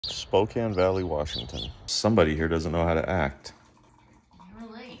Spokane Valley, Washington. Somebody here doesn't know how to act.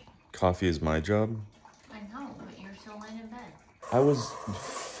 You're late. Coffee is my job. I know, but you're still laying in bed. I was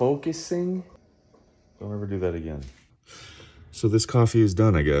focusing. Don't ever do that again. So this coffee is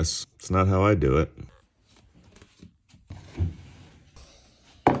done, I guess. It's not how I do it.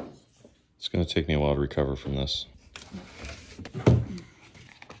 It's gonna take me a while to recover from this.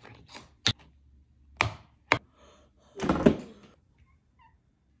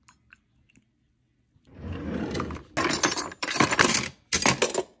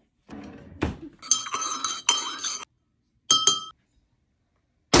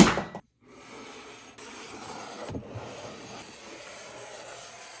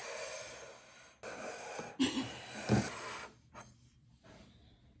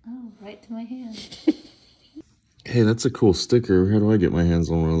 Oh, right to my hand. Hey, that's a cool sticker. How do I get my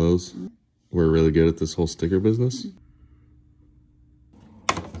hands on one of those? We're really good at this whole sticker business.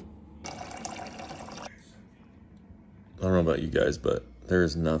 I don't know about you guys, but there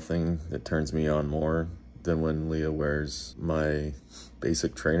is nothing that turns me on more than when Leah wears my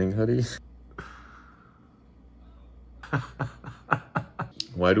basic training hoodie.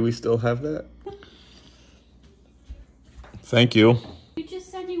 Why do we still have that? Thank you. You just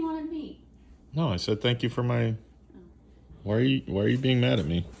said you wanted meat. No, I said thank you for my... Why are you being mad at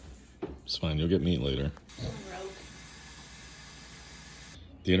me? It's fine, you'll get meat later.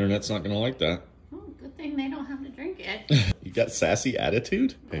 The internet's not gonna like that. Oh, good thing they don't have to drink it. You got sassy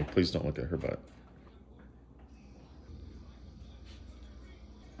attitude? Hey, please don't look at her butt.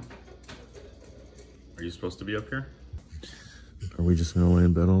 Are you supposed to be up here? Are we just gonna lay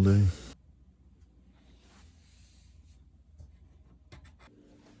in bed all day?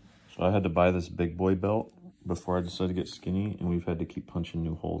 So I had to buy this big boy belt before I decided to get skinny, and we've had to keep punching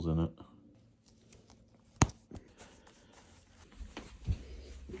new holes in it.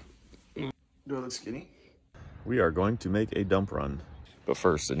 Do I look skinny? We are going to make a dump run, but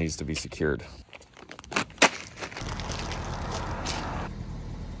first it needs to be secured.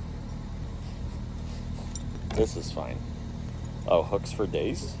 This is fine. Oh, hooks for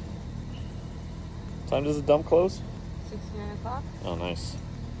days? What time does the dump close? 6, 9 o'clock. Oh, nice.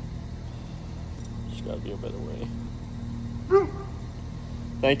 There's gotta be a better way.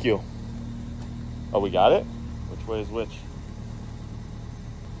 Thank you. Oh, we got it? Which way is which?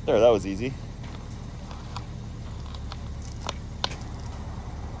 There, that was easy.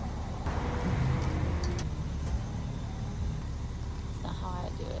 That's not how I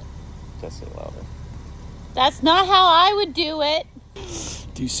do it. Just say it louder. That's not how I would do it.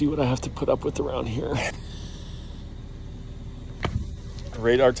 Do you see what I have to put up with around here?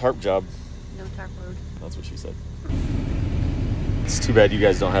 Radar tarp job. No tarp road. That's what she said. It's too bad you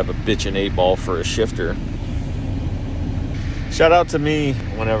guys don't have a bitchin' 8-ball for a shifter. Shout out to me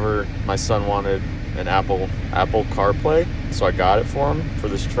whenever my son wanted an Apple CarPlay, so I got it for him for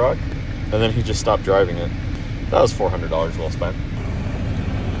this truck, and then he just stopped driving it. That was $400 well spent.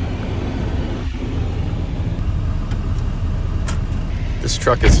 This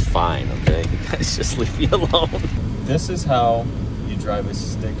truck is fine, okay? You guys just leave me alone. This is how you drive a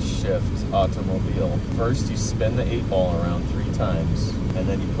stick shift automobile. First, you spin the 8-ball around 3 times, and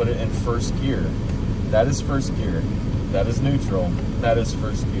then you put it in first gear. That is first gear. That is neutral. That is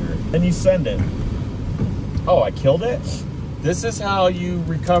first gear. Then you send it. Oh, I killed it? This is how you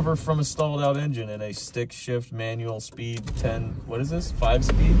recover from a stalled out engine in a stick shift manual speed 10, what is this? 5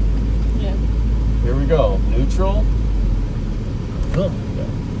 speed? Yeah. Here we go. Neutral.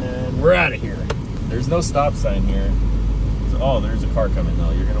 And we're out of here. There's no stop sign here. Oh, there's a car coming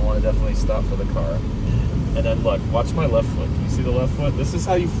though. You're gonna want to definitely stop for the car. And then look, watch my left foot. Can you see the left foot? This is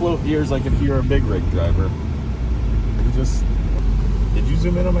how you float gears like if you're a big rig driver. You just, did you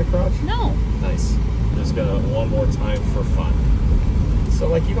zoom in on my crotch? No. Nice. Just gonna one more time for fun. So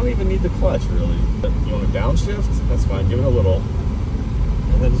like you don't even need the clutch really. You want to downshift? That's fine, give it a little.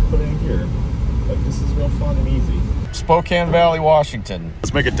 And then just put it in gear. Like this is real fun and easy. Spokane Valley, Washington.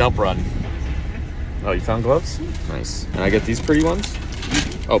 Let's make a dump run. Oh, you found gloves? Nice. And I get these pretty ones?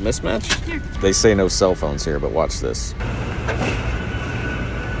 Oh, mismatch? Here. They say no cell phones here, but watch this.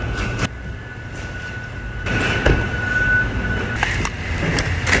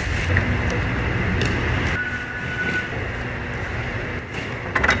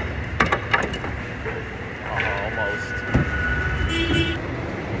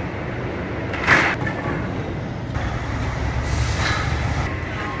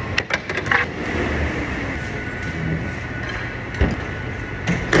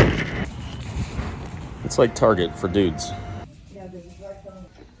 It's like Target for dudes.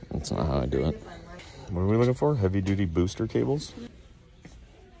 That's not how I do it. What are we looking for? Heavy duty booster cables?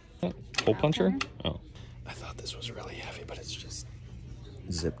 Hole puncher? Oh. I thought this was really heavy, but it's just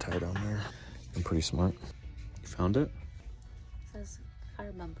zip tied on there. I'm pretty smart. You found it? It says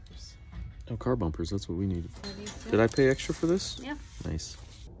car bumpers. Oh, car bumpers. That's what we needed. Did I pay extra for this? Yeah. Nice.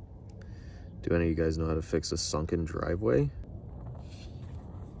 Do any of you guys know how to fix a sunken driveway?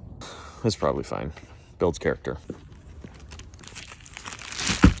 That's probably fine. Builds character.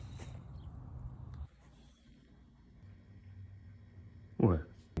 What? I'm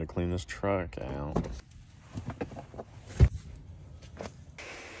gonna clean this truck out.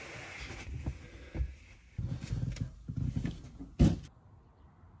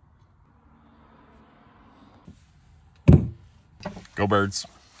 Go birds.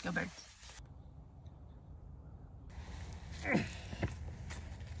 Go birds.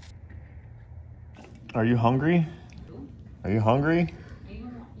 Are you hungry? Are you hungry? You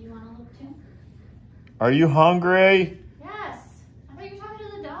want to look too? Are you hungry? Yes. I thought you were talking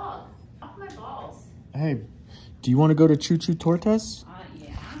to the dog. Off my balls. Hey, do you want to go to Choo Choo Tortas?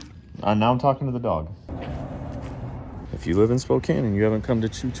 Yeah. Now I'm talking to the dog. If you live in Spokane and you haven't come to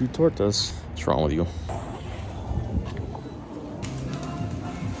Choo Choo Tortas, what's wrong with you?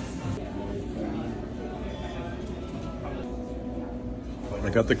 I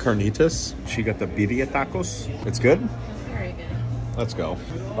got the carnitas. She got the birria tacos. It's good? That's very good. Let's go.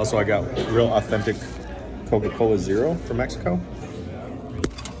 Also, I got real authentic Coca-Cola Zero from Mexico.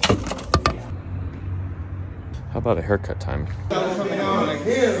 How about a haircut time? No, 4th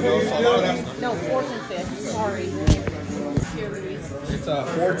and 5th. Sorry. It's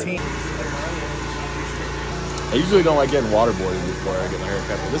 14. I usually don't like getting waterboarded before I get my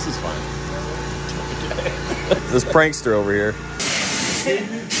haircut, but this is fine. This prankster over here. Bad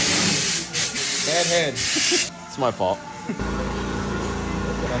head. It's my fault.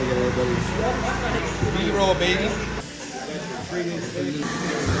 Gotta get everybody. B-roll, baby.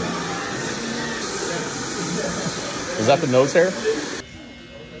 Is that the nose hair?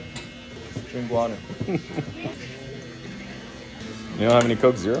 Drink water. You don't have any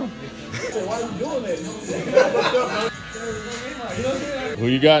Coke Zero? Why are you doing it? Who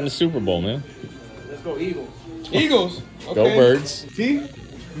you got in the Super Bowl, man? Let's go Eagles. Eagles? Okay. Go Birds. T?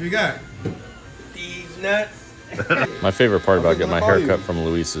 Who you got? These nuts. My favorite part about getting my haircut from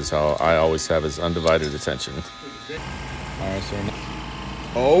Luis is how I always have his undivided attention. All right, sir.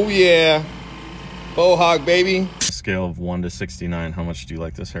 Oh, yeah. Bohawk, baby. Scale of 1 to 69, how much do you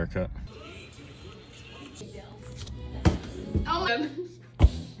like this haircut? Oh,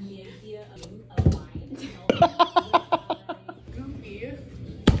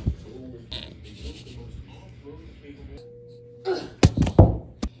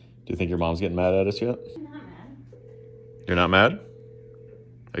 Do you think your mom's getting mad at us yet? I'm not mad. You're not mad?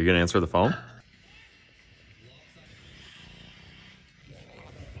 Are you gonna answer the phone?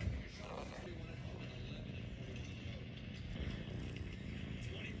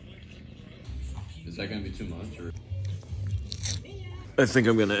 Is that gonna be too much, or? I think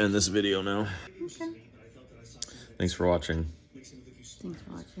I'm gonna end this video now. Okay. Thanks for watching. Thanks for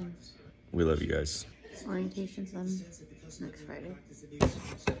watching. We love you guys. Orientation's on next Friday.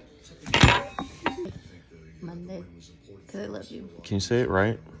 Monday. Because I love you. Can you say it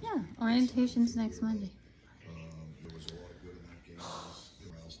right? Yeah, orientation's next Monday.